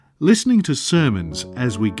Listening to sermons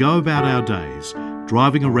as we go about our days,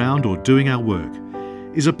 driving around or doing our work,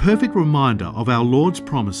 is a perfect reminder of our Lord's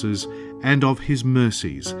promises and of His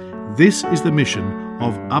mercies. This is the mission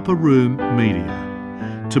of Upper Room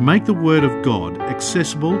Media, to make the Word of God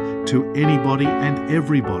accessible to anybody and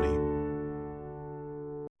everybody.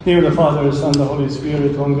 In the name of the Father, the Son, and the Holy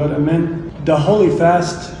Spirit, one God, Amen. The Holy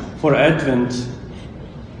Fast for Advent,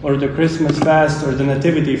 or the Christmas fast, or the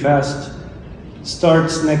Nativity fast,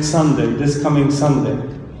 starts next Sunday, this coming Sunday.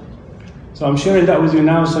 So I'm sharing that with you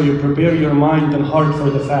now so you prepare your mind and heart for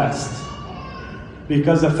the fast.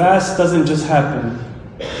 Because the fast doesn't just happen.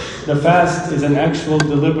 The fast is an actual,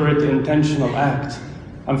 deliberate, intentional act.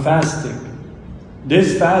 I'm fasting.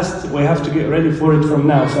 This fast, we have to get ready for it from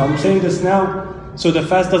now. So I'm saying this now so the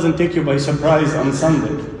fast doesn't take you by surprise on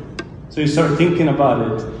Sunday. So you start thinking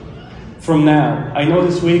about it from now. I know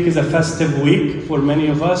this week is a festive week for many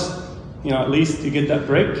of us. At least you get that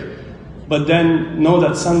break. But then know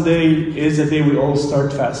that Sunday is the day we all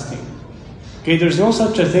start fasting. Okay, there's no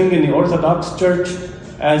such a thing in the Orthodox Church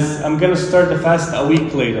as I'm going to start the fast a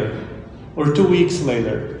week later, or 2 weeks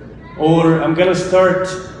later, or I'm going to start,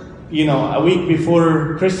 a week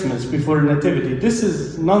before Christmas, before Nativity. This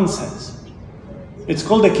is nonsense. It's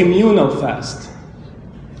called a communal fast,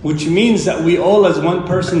 which means that we all as one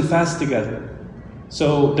person fast together.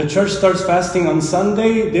 So the church starts fasting on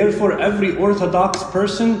Sunday, therefore every Orthodox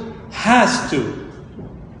person has to,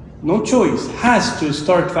 no choice, has to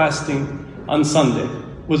start fasting on Sunday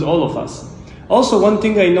with all of us. Also, one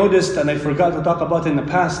thing I noticed and I forgot to talk about in the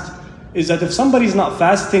past is that if somebody's not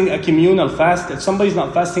fasting a communal fast, if somebody's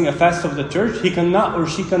not fasting a fast of the church, he cannot or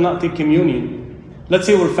she cannot take communion. Let's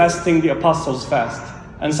say we're fasting the Apostles' fast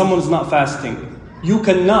and someone's not fasting. You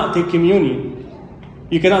cannot take communion.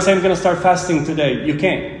 You cannot say, I'm going to start fasting today. You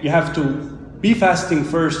can't. You have to be fasting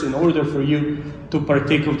first in order for you to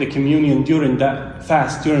partake of the communion during that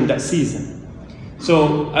fast, during that season.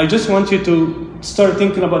 So I just want you to start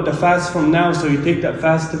thinking about the fast from now so you take that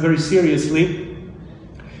fast very seriously.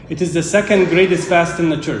 It is the second greatest fast in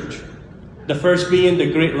the church. The first being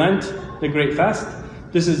the Great Lent, the Great Fast.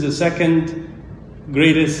 This is the second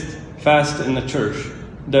greatest fast in the church,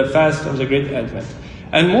 the fast of the Great Advent.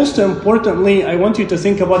 And most importantly, I want you to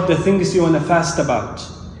think about the things you want to fast about.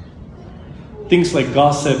 Things like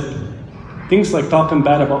gossip, things like talking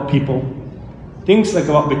bad about people, things like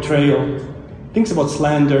about betrayal, things about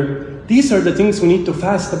slander. These are the things we need to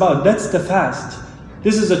fast about. That's the fast.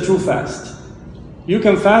 This is a true fast. You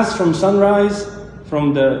can fast from sunrise,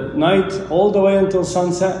 from the night, all the way until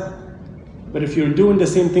sunset. But if you're doing the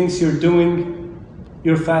same things you're doing,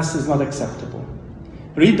 your fast is not acceptable.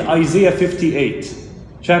 Read Isaiah 58.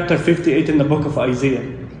 Chapter 58 in the book of Isaiah,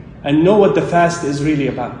 and know what the fast is really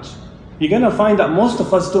about. You're going to find that most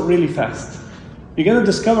of us don't really fast. You're going to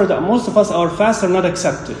discover that most of us, our fasts are not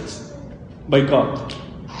accepted by God.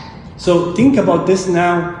 So think about this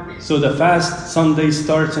now, so the fast Sunday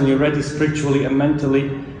starts and you're ready spiritually and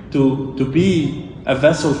mentally to be a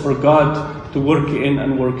vessel for God to work in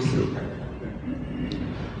and work through.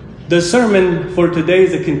 The sermon for today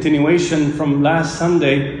is a continuation from last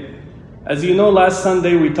Sunday. As you know, last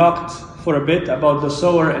Sunday we talked for a bit about the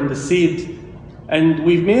sower and the seed, and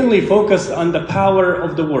we've mainly focused on the power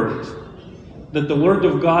of the Word, that the Word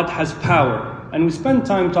of God has power. And we spent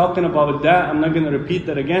time talking about that. I'm not going to repeat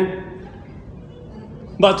that again.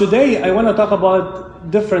 But today I want to talk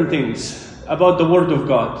about different things about the Word of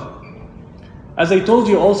God. As I told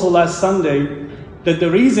you also last Sunday, that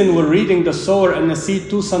the reason we're reading the sower and the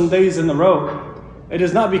seed 2 Sundays in a row, it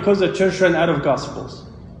is not because the church ran out of Gospels.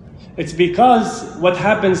 It's because what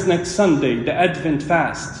happens next Sunday, the Advent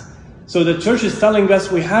fast. So the church is telling us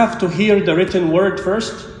we have to hear the written word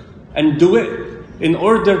first and do it in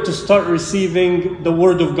order to start receiving the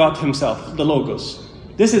word of God himself, the Logos.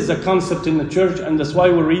 This is the concept in the church, and that's why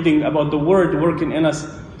we're reading about the word working in us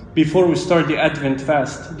before we start the Advent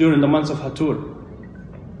fast during the months of Hatur.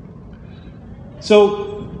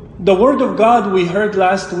 So the word of God we heard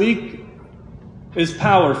last week is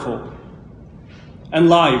powerful and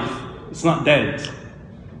live. It's not dead.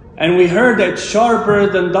 And we heard that it's sharper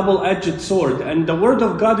than double-edged sword. And the word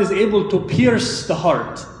of God is able to pierce the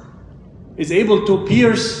heart. Is able to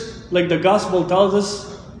pierce, like the gospel tells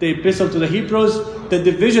us, the epistle to the Hebrews, the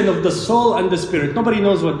division of the soul and the spirit. Nobody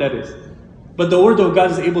knows what that is. But the word of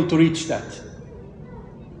God is able to reach that.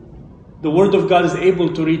 The word of God is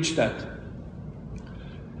able to reach that.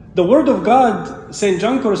 The word of God, St.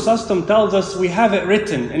 John Chrysostom tells us we have it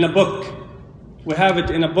written in a book. We have it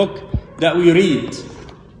in a book that we read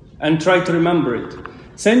and try to remember it.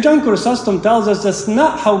 St. John Chrysostom tells us that's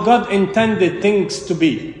not how God intended things to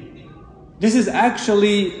be. This is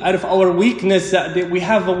actually out of our weakness that we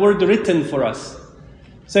have a word written for us.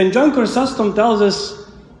 St. John Chrysostom tells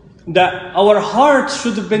us that our hearts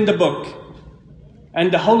should have been the book,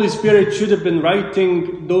 and the Holy Spirit should have been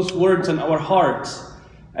writing those words in our hearts.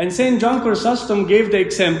 And St. John Chrysostom gave the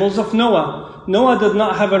examples of Noah. Noah did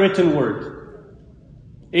not have a written word.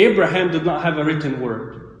 Abraham did not have a written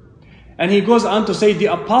word. And he goes on to say the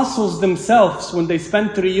apostles themselves, when they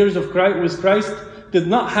spent 3 years with Christ, did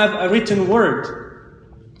not have a written word.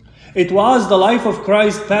 It was the life of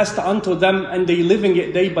Christ passed unto them, and they living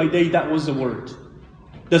it day by day. That was the word.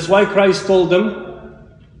 That's why Christ told them,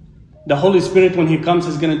 the Holy Spirit, when He comes,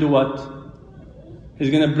 is going to do what? He's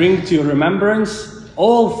going to bring to your remembrance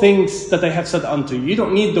all things that I have said unto you. You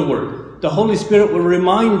don't need the word. The Holy Spirit will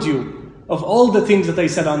remind you of all the things that I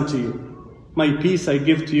said unto you. My peace I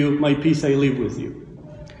give to you, my peace I leave with you.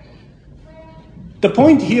 The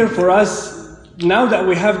point here for us, now that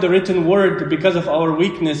we have the written word, because of our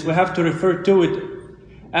weakness, we have to refer to it.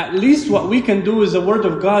 At least what we can do is the word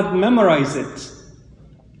of God, memorize it.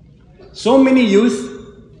 So many youth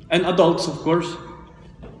and adults, of course,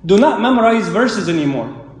 do not memorize verses anymore.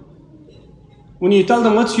 When you tell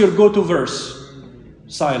them, what's your go-to verse?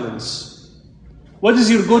 Silence. What is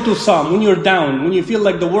your go-to psalm? When you're down, when you feel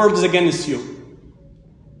like the world is against you,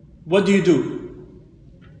 what do?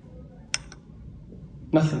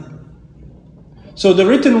 Nothing. So the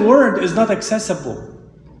written word is not accessible.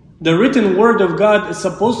 The written word of God is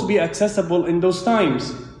supposed to be accessible in those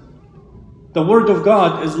times. The word of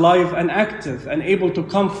God is live and active and able to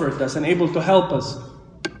comfort us and able to help us,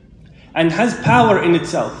 and has power in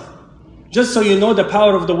itself. Just so you know the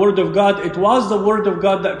power of the word of God, it was the word of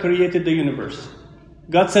God that created the universe.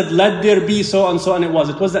 God said, let there be so and so, and it was.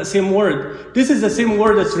 It was that same word. This is the same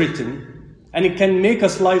word that's written. And it can make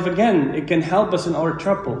us live again. It can help us in our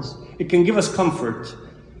troubles. It can give us comfort.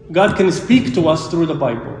 God can speak to us through the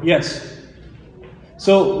Bible. Yes.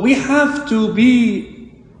 So we have to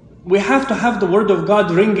have the word of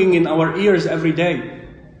God ringing in our ears every day.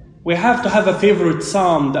 We have to have a favorite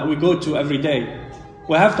psalm that we go to every day.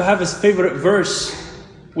 We have to have a favorite verse.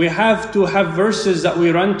 We have to have verses that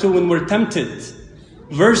we run to when we're tempted.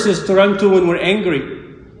 Verses to run to when we're angry.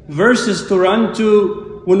 Verses to run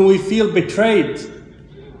to when we feel betrayed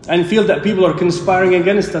and feel that people are conspiring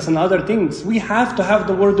against us and other things. We have to have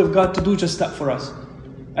the word of God to do just that for us.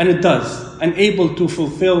 And it does. And able to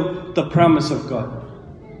fulfill the promise of God.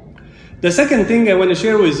 The second thing I want to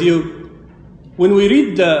share with you, when we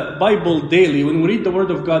read the Bible daily, when we read the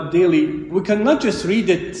Word of God daily, we cannot just read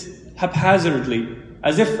it haphazardly,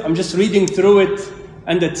 as if I'm just reading through it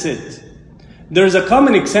and that's it. There's a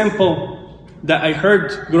common example that I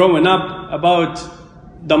heard growing up about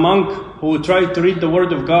the monk who tried to read the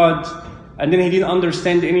Word of God, and then he didn't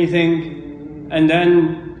understand anything, and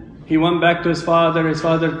then he went back to his father. His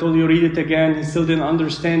father told you, read it again. He still didn't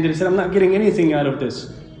understand it. He said, I'm not getting anything out of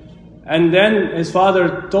this. And then his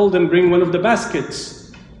father told him, bring one of the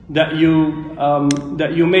baskets that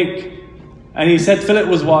you make. And he said, fill it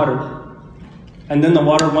with water. And then the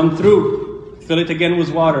water went through. Fill it again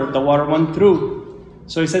with water. The water went through.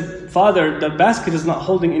 So he said, Father, the basket is not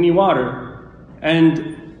holding any water.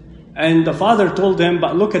 And the father told him,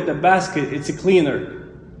 but look at the basket, it's a cleaner.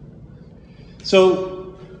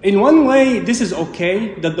 So in one way, this is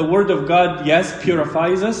okay, that the word of God, yes,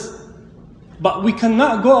 purifies us. But we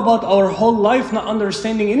cannot go about our whole life not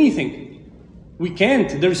understanding anything. We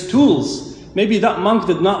can't. There's tools. Maybe that monk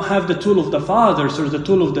did not have the tool of the fathers, or the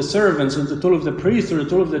tool of the servants, or the tool of the priest, or the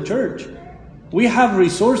tool of the church. We have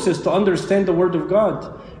resources to understand the Word of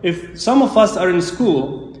God. If some of us are in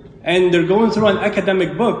school, and they're going through an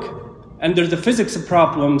academic book, and there's a physics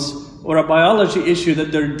problems, or a biology issue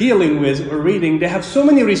that they're dealing with or reading, they have so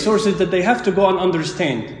many resources that they have to go and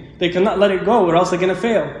understand. They cannot let it go, or else they're going to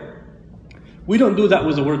fail. We don't do that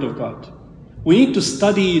with the Word of God. We need to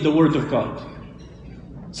study the Word of God.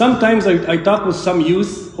 Sometimes I talk with some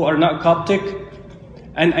youth who are not Coptic,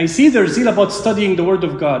 and I see their zeal about studying the Word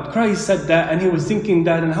of God. Christ said that, and he was thinking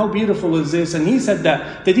that, and how beautiful is this, and he said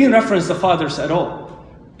that. They didn't reference the fathers at all.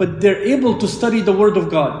 But they're able to study the Word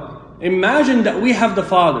of God. Imagine that we have the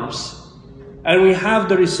fathers, and we have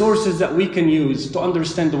the resources that we can use to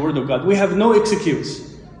understand the Word of God. We have no excuse.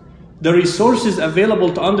 The resources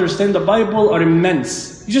available to understand the Bible are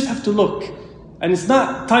immense. You just have to look. And it's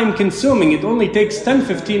not time consuming. It only takes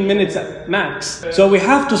 10-15 minutes at max. So we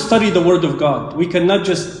have to study the Word of God. We cannot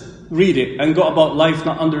just read it and go about life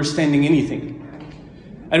not understanding anything.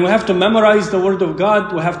 And we have to memorize the Word of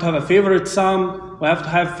God. We have to have a favorite psalm. We have to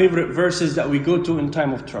have favorite verses that we go to in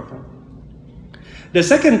time of trouble. The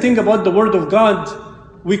second thing about the Word of God,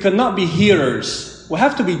 we cannot be hearers. We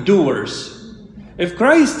have to be doers. If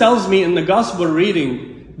Christ tells me in the gospel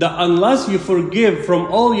reading that unless you forgive from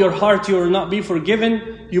all your heart, you will not be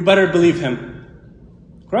forgiven, you better believe him.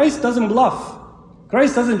 Christ doesn't bluff.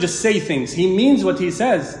 Christ doesn't just say things. He means what he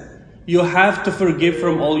says. You have to forgive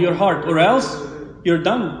from all your heart, or else you're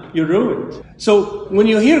done. You're ruined. So when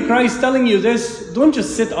you hear Christ telling you this, don't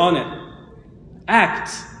just sit on it.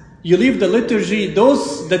 Act. You leave the liturgy.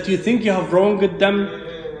 Those that you think you have wronged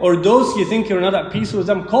them, or those you think you're not at peace with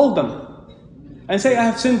them, call them and say, I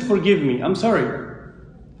have sinned, forgive me, I'm sorry.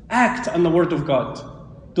 Act on the word of God.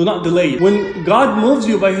 Do not delay. When God moves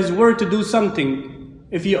you by his word to do something,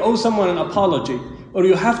 if you owe someone an apology, or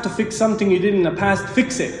you have to fix something you did in the past,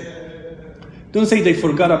 fix it. Don't say they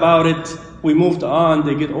forgot about it, we moved on,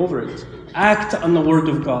 they get over it. Act on the word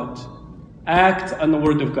of God. Act on the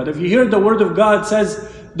word of God. If you hear the word of God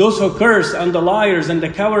says, those who curse and the liars and the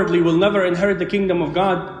cowardly will never inherit the kingdom of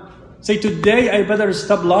God, say, today I better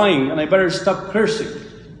stop lying and I better stop cursing.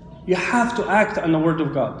 You have to act on the word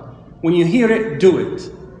of God. When you hear it, do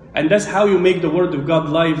it. And that's how you make the word of God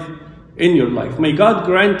live in your life. May God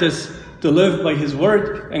grant us to live by his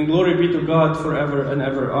word, and glory be to God forever and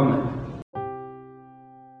ever. Amen.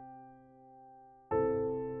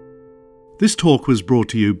 This talk was brought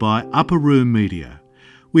to you by Upper Room Media.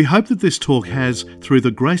 We hope that this talk has, through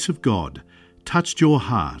the grace of God, touched your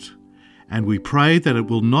heart, and we pray that it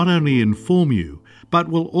will not only inform you, but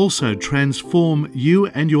will also transform you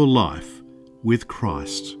and your life with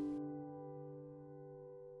Christ.